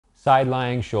side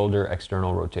lying shoulder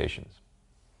external rotations.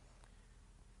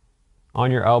 On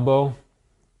your elbow,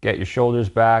 get your shoulders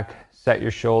back, set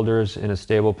your shoulders in a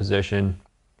stable position,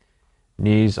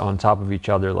 knees on top of each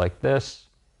other like this.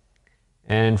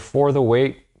 And for the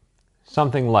weight,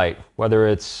 something light, whether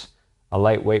it's a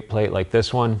lightweight plate like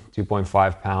this one,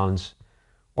 2.5 pounds,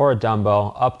 or a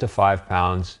dumbbell up to 5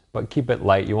 pounds, but keep it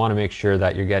light. You want to make sure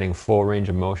that you're getting full range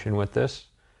of motion with this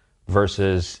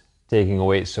versus taking a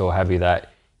weight so heavy that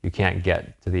you can't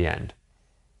get to the end.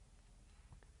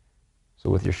 So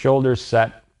with your shoulders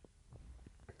set,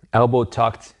 elbow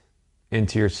tucked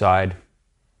into your side,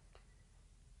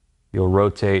 you'll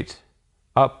rotate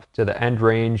up to the end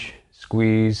range,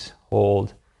 squeeze,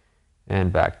 hold,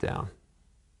 and back down.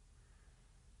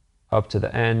 Up to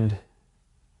the end,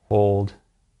 hold,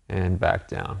 and back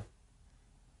down.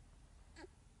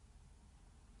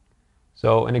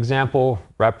 So an example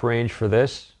rep range for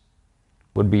this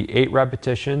would be 8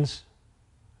 repetitions.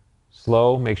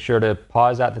 Slow, make sure to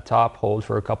pause at the top, hold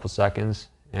for a couple seconds,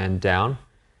 and down.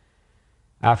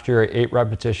 After 8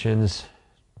 repetitions,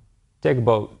 take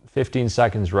about 15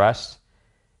 seconds rest.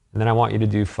 And then I want you to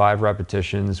do 5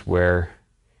 repetitions where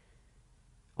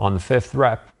on the 5th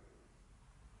rep,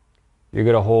 you're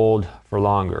going to hold for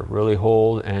longer. Really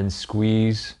hold and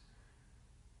squeeze.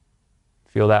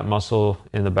 Feel that muscle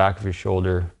in the back of your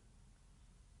shoulder.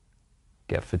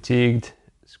 Get fatigued,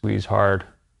 squeeze hard,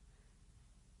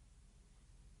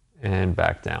 and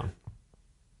back down.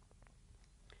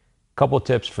 Couple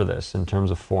tips for this in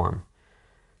terms of form.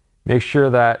 Make sure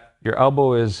that your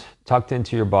elbow is tucked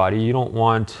into your body. You don't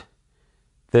want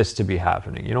this to be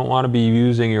happening. You don't want to be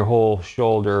using your whole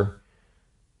shoulder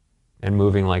and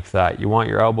moving like that. You want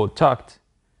your elbow tucked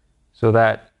so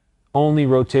that only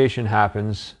rotation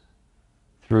happens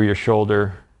through your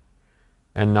shoulder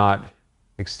and not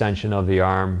extension of the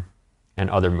arm and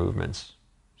other movements.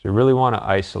 So you really want to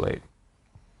isolate.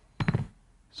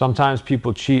 Sometimes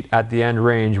people cheat at the end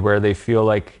range where they feel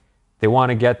like they want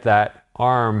to get that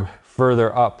arm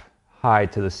further up high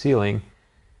to the ceiling,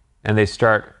 and they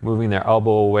start moving their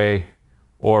elbow away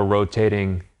or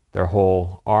rotating their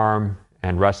whole arm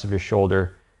and rest of your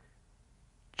shoulder.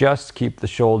 Just keep the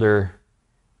shoulder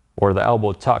or the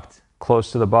elbow tucked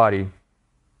close to the body,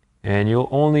 and you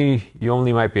only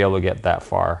might be able to get that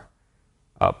far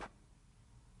up.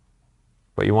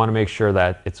 But you want to make sure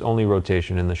that it's only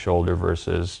rotation in the shoulder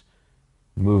versus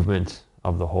movement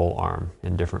of the whole arm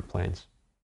in different planes.